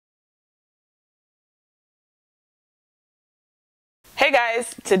Hey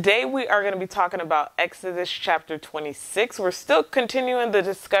guys, today we are going to be talking about Exodus chapter 26. We're still continuing the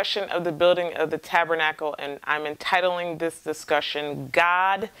discussion of the building of the tabernacle, and I'm entitling this discussion,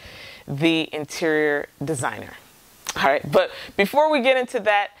 God, the Interior Designer. All right, but before we get into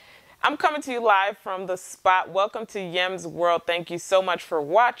that, I'm coming to you live from the spot. Welcome to YEM'S World. Thank you so much for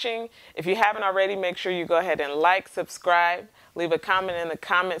watching. If you haven't already, make sure you go ahead and like, subscribe, leave a comment in the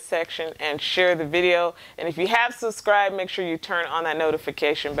comment section, and share the video. And if you have subscribed, make sure you turn on that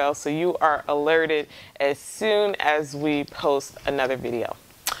notification bell so you are alerted as soon as we post another video.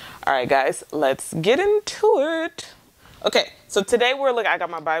 All right, guys, let's get into it. Okay, so today I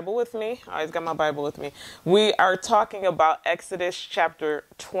got my Bible with me. I always got my Bible with me. We are talking about Exodus chapter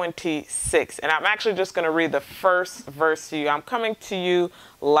 26. And I'm actually just going to read the first verse to you. I'm coming to you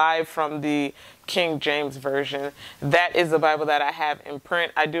live from the King James Version. That is the Bible that I have in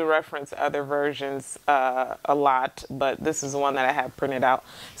print. I do reference other versions a lot, but this is the one that I have printed out.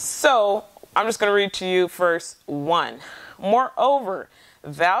 So I'm just going to read to you verse 1. Moreover,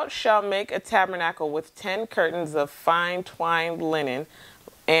 thou shalt make a tabernacle with 10 curtains of fine twined linen,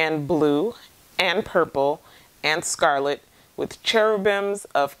 and blue, and purple, and scarlet, with cherubims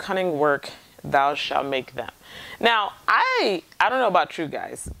of cunning work. Thou shalt make them. Now, I don't know about you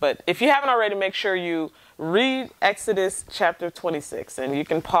guys, but if you haven't already, make sure you read Exodus chapter 26, and you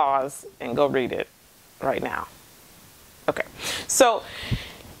can pause and go read it right now. Okay, so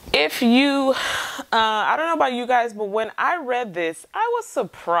if you, I don't know about you guys, but when I read this, I was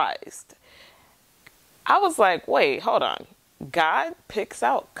surprised. I was like, wait, hold on. God picks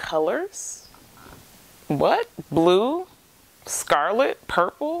out colors? What? Blue, scarlet,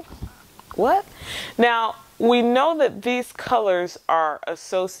 purple? What? Now, we know that these colors are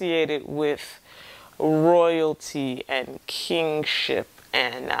associated with royalty and kingship.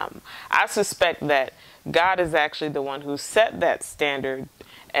 And I suspect that God is actually the one who set that standard.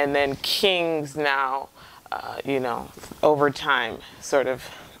 And then kings now, over time sort of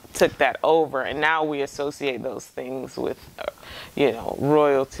took that over. And now we associate those things with,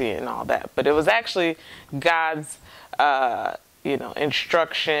 royalty and all that. But it was actually God's,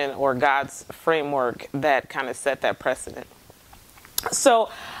 instruction or God's framework that kind of set that precedent. So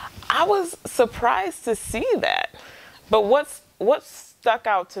I was surprised to see that. But what stuck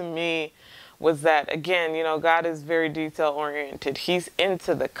out to me was that, again, God is very detail oriented. He's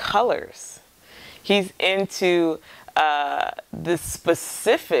into the colors. He's into the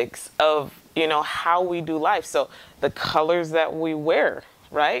specifics of, how we do life. So the colors that we wear,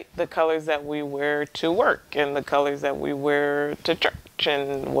 right? The colors that we wear to work, and the colors that we wear to church,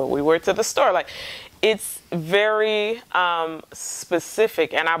 and what we wear to the store. Like, it's very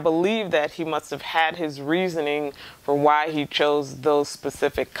specific, and I believe that he must have had his reasoning for why he chose those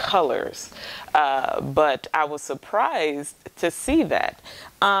specific colors. But I was surprised to see that.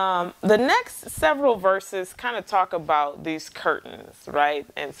 The next several verses kind of talk about these curtains, right?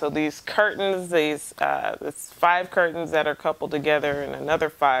 And so these curtains, it's 5 curtains that are coupled together and another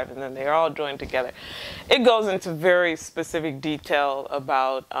 5, and then they're all joined together. It goes into very specific detail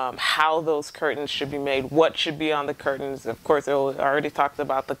about how those curtains should be made, what should be on the curtains. Of course, I already talked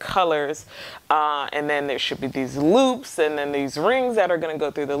about the colors, and then there should be these loops, and then these rings that are going to go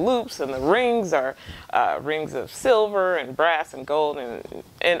through the loops, and the rings are rings of silver and brass and gold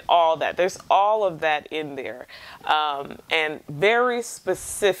and all that. There's all of that in there, and very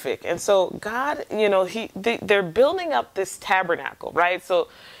specific. And so God, they're building up this tabernacle, right? So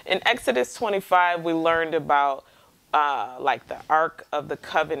in Exodus 25, we learned about like the Ark of the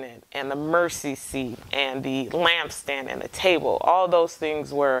Covenant and the mercy seat and the lampstand and the table. All those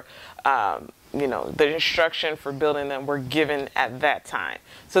things were, the instruction for building them were given at that time.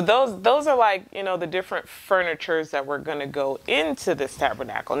 So those are like, the different furnitures that were going to go into this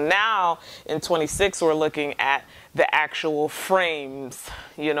tabernacle. Now in 26, we're looking at the actual frames,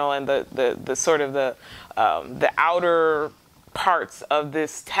 and the sort of the outer parts of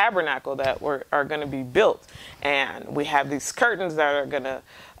this tabernacle that are going to be built. And we have these curtains that are going to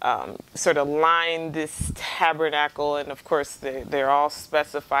sort of line this tabernacle, and of course they're all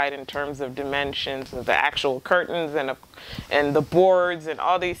specified in terms of dimensions of the actual curtains, and the boards and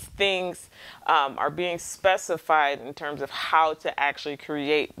all these things are being specified in terms of how to actually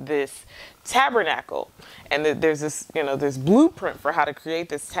create this tabernacle. And there's this there's blueprint for how to create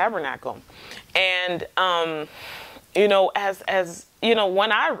this tabernacle. And as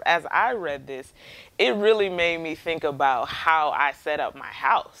I read this, it really made me think about how I set up my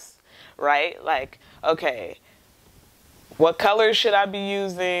house, right? Like, okay, what colors should I be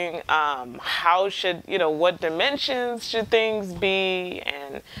using? How should, what dimensions should things be?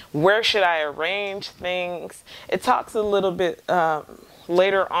 And where should I arrange things? It talks a little bit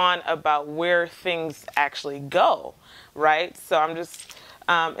later on about where things actually go, right? So I'm just,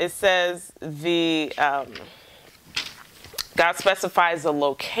 it says God specifies the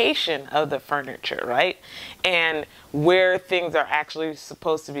location of the furniture, right? And where things are actually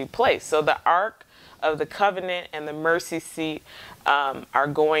supposed to be placed. So the Ark of the Covenant and the mercy seat are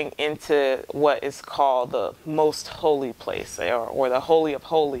going into what is called the most holy place, or the Holy of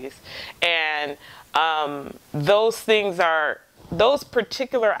Holies. And those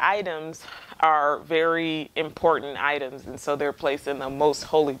particular items are very important items, and so they're placed in the most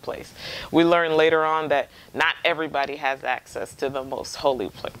holy place. We learn later on that not everybody has access to the most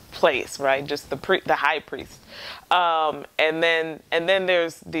holy place, right? Just the high priest. And then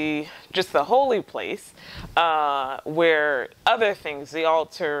there's the holy place, where other things, the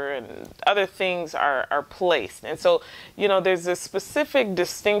altar and other things are placed. And so, there's a specific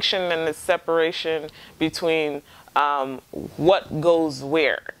distinction and the separation between what goes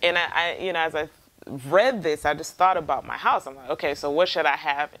where. And I as I read this, I just thought about my house. I'm like, okay, so what should I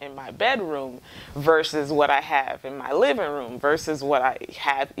have in my bedroom versus what I have in my living room versus what I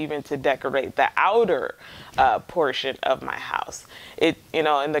have even to decorate the outer portion of my house. And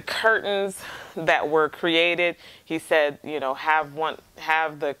the curtains that were created, he said, have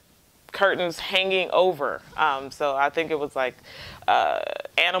the curtains hanging over. So I think it was like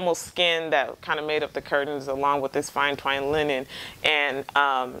animal skin that kind of made up the curtains along with this fine twined linen. And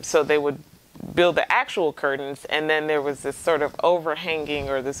so they would build the actual curtains, and then there was this sort of overhanging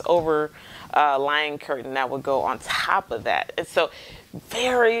or this overlying curtain that would go on top of that. And so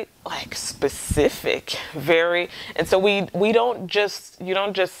very specific, and so you don't just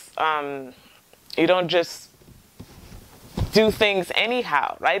do things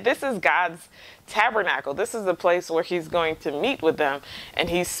anyhow, right? This is God's tabernacle. This is the place where he's going to meet with them, and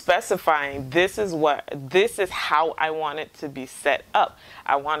he's specifying this is how I want it to be set up.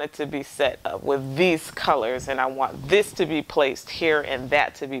 I want it to be set up with these colors, and I want this to be placed here and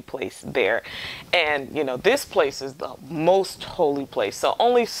that to be placed there. And this place is the most holy place, so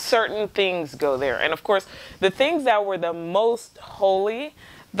only certain things go there. And of course, the things that were the most holy,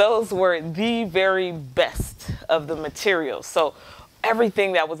 those were the very best of the materials. So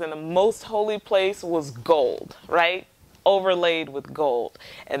everything that was in the most holy place was gold, right? Overlaid with gold.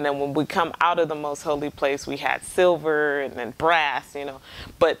 And then when we come out of the most holy place, we had silver and then brass,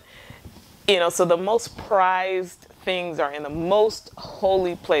 But, so the most prized things are in the most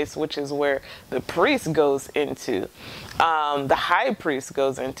holy place, which is where the priest goes into. The high priest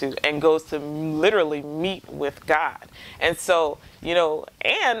goes into and goes to literally meet with God. And so,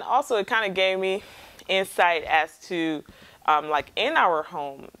 and also it kind of gave me insight as to, in our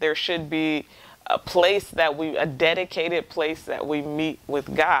home, there should be a dedicated place that we meet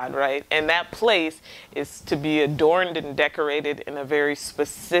with God, right? And that place is to be adorned and decorated in a very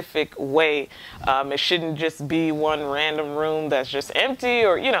specific way. It shouldn't just be one random room that's just empty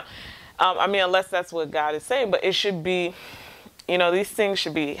or, unless that's what God is saying, but it should be, these things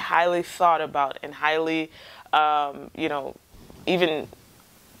should be highly thought about and highly, even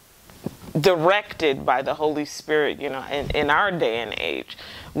directed by the Holy Spirit, in our day and age.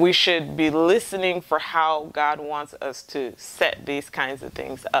 We should be listening for how God wants us to set these kinds of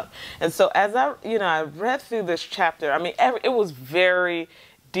things up. And so as I read through this chapter, it was very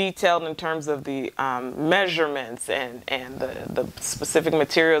detailed in terms of the measurements and the specific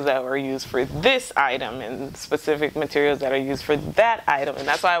materials that were used for this item and specific materials that are used for that item. And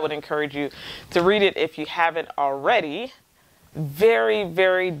that's why I would encourage you to read it if you haven't already. Very,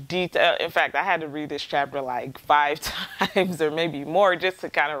 very detailed. In fact, I had to read this chapter like 5 times or maybe more just to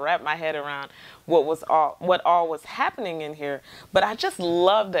kind of wrap my head around what all was happening in here. But I just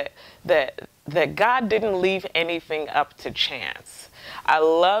love that God didn't leave anything up to chance. I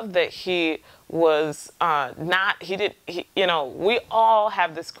love that he was we all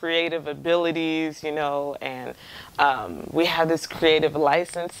have this creative abilities, and we have this creative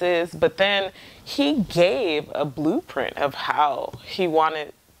licenses, but then he gave a blueprint of how he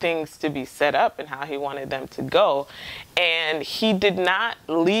wanted things to be set up and how he wanted them to go. And he did not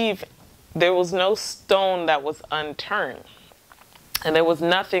leave, there was no stone that was unturned. And there was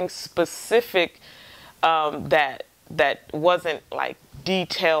nothing specific that wasn't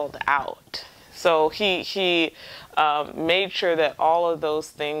detailed out. So he made sure that all of those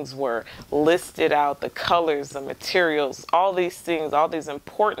things were listed out, the colors, the materials, all these things, all these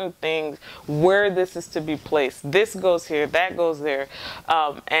important things, where this is to be placed. This goes here, that goes there.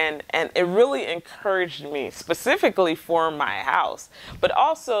 And it really encouraged me, specifically for my house, but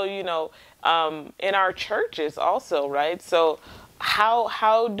also, in our churches also, right? So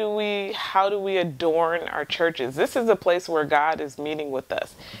how do we adorn our churches? This is a place where God is meeting with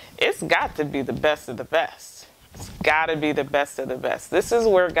us. It's got to be the best of the best. It's got to be the best of the best. This is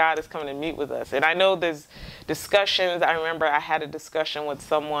where God is coming to meet with us. And I know there's discussions. I remember I had a discussion with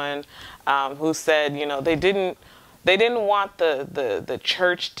someone who said, they didn't want the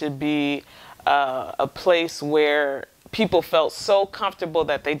church to be a place where people felt so comfortable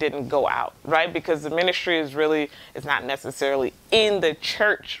that they didn't go out, right? Because the ministry is not necessarily in the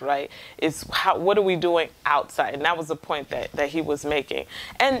church, right? It's what are we doing outside? And that was the point that he was making.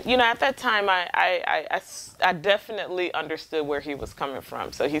 And, at that time, I definitely understood where he was coming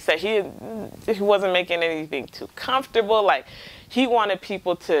from. So he said he wasn't making anything too comfortable. Like, he wanted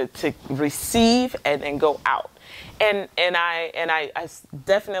people to receive and then go out. And I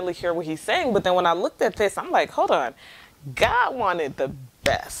definitely hear what he's saying. But then when I looked at this, I'm like, hold on. God wanted the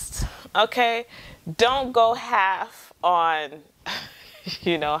best. Okay? Don't go half on,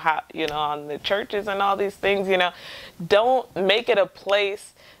 on the churches and all these things, Don't make it a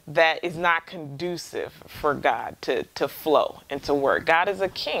place that is not conducive for God to flow and to work. God is a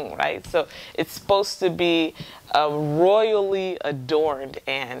king, right? So it's supposed to be royally adorned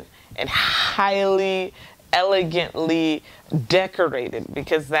and highly elegantly decorated,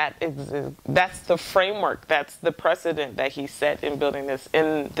 because that's the framework, that's the precedent that he set in building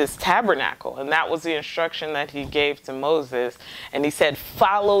this tabernacle. And that was the instruction that he gave to Moses. And he said,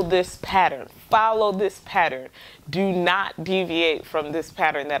 follow this pattern, do not deviate from this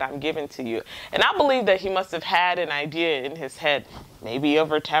pattern that I'm giving to you. And I believe that he must have had an idea in his head, maybe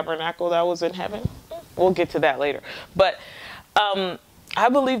of a tabernacle that was in heaven. We'll get to that later. But I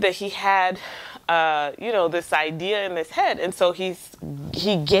believe that he had this idea in his head. And so he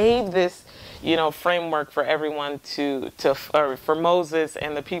gave this, framework for everyone for Moses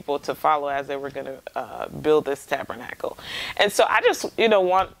and the people to follow as they were going to build this tabernacle. And so I just,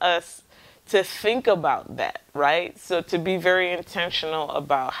 want us to think about that, right? So to be very intentional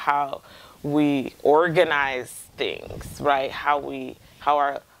about how we organize things, right? How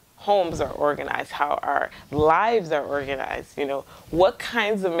our homes are organized, how our lives are organized, what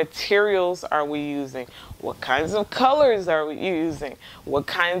kinds of materials are we using, what kinds of colors are we using, what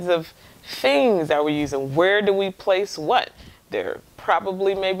kinds of things are we using, where do we place what?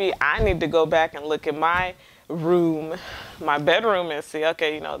 Maybe I need to go back and look at my bedroom and see,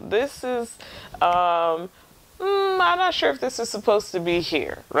 okay, this is, I'm not sure if this is supposed to be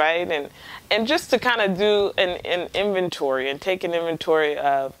here, right? And just to kind of do an inventory and take an inventory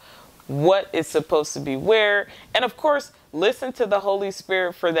of what is supposed to be where. And of course, listen to the Holy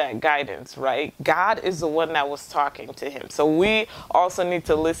Spirit for that guidance, right? God is the one that was talking to him. So we also need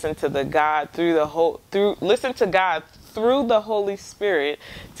to listen to God through the Holy Spirit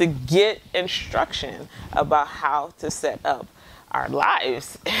to get instruction about how to set up our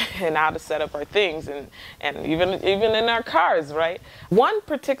lives and how to set up our things and even in our cars, right? One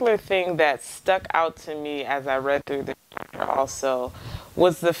particular thing that stuck out to me as I read through the chapter also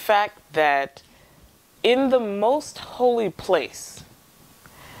was the fact that in the most holy place,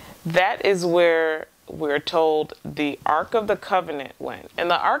 that is where we're told the Ark of the Covenant went. And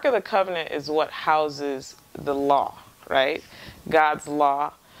the Ark of the Covenant is what houses the law, right? God's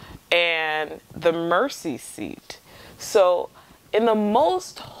law and the mercy seat. So in the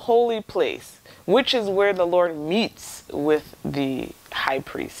most holy place, which is where the Lord meets with the high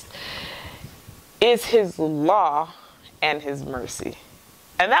priest, is his law and his mercy.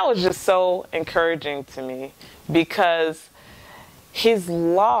 And that was just so encouraging to me, because his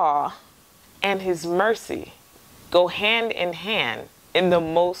law and his mercy go hand in hand in the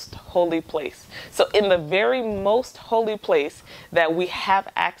most holy place. So in the very most holy place that we have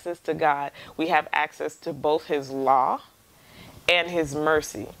access to God, we have access to both his law and his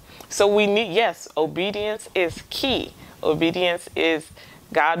mercy. So we need, yes, obedience is key.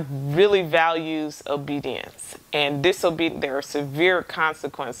 God really values obedience, and there are severe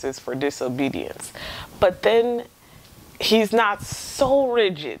consequences for disobedience. But then he's not so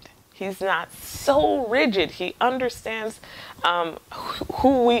rigid. He understands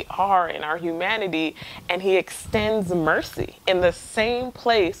who we are in our humanity, and he extends mercy in the same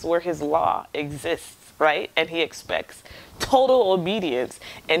place where his law exists, right? And he expects total obedience,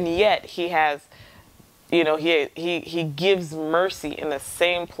 and yet he has you know, he gives mercy in the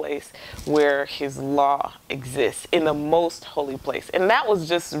same place where his law exists, in the most holy place. And that was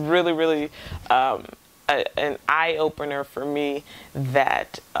just really, really an eye-opener for me,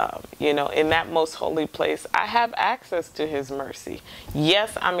 that, you know, in that most holy place, I have access to his mercy.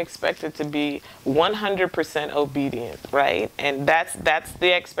 Yes, I'm expected to be 100% obedient, right? And that's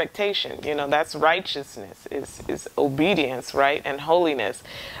the expectation, you know, that's righteousness, is obedience, right? And holiness.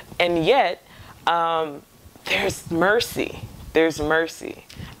 And yet, there's mercy. There's mercy,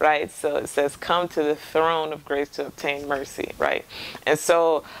 right? So it says, come to the throne of grace to obtain mercy, right? And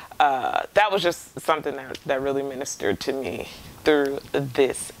so that was just something that really ministered to me through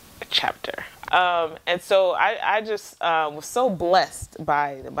this chapter. And so I just was so blessed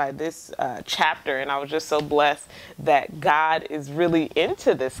by this chapter, and I was just so blessed that God is really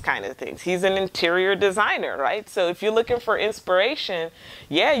into this kind of things. He's an interior designer, right? So if you're looking for inspiration,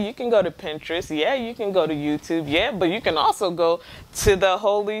 yeah, you can go to Pinterest, yeah, you can go to YouTube, yeah, but you can also go to the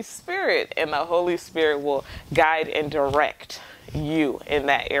Holy Spirit, and the Holy Spirit will guide and direct you in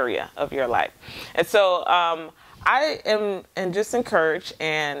that area of your life. And so I am just encouraged,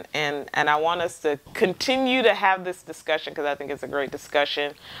 and I want us to continue to have this discussion, because I think it's a great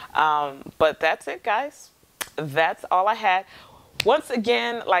discussion. But that's it, guys. That's all I had. Once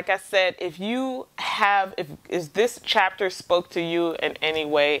again, like I said, if this chapter spoke to you in any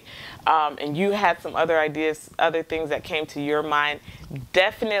way, and you had some other ideas, other things that came to your mind,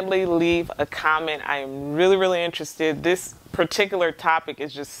 definitely leave a comment. I am really, really interested. This particular topic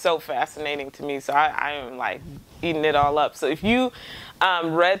is just so fascinating to me, so I am like eating it all up. So if you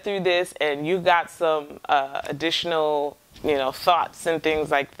read through this and you got some additional, you know, thoughts and things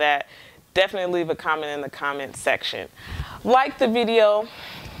like that, definitely leave a comment in the comment section. Like the video,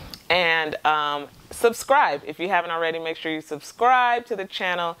 and subscribe. If you haven't already, make sure you subscribe to the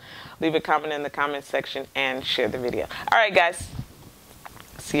channel, leave a comment in the comment section, and share the video. All right, guys.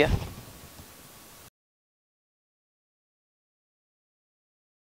 See ya.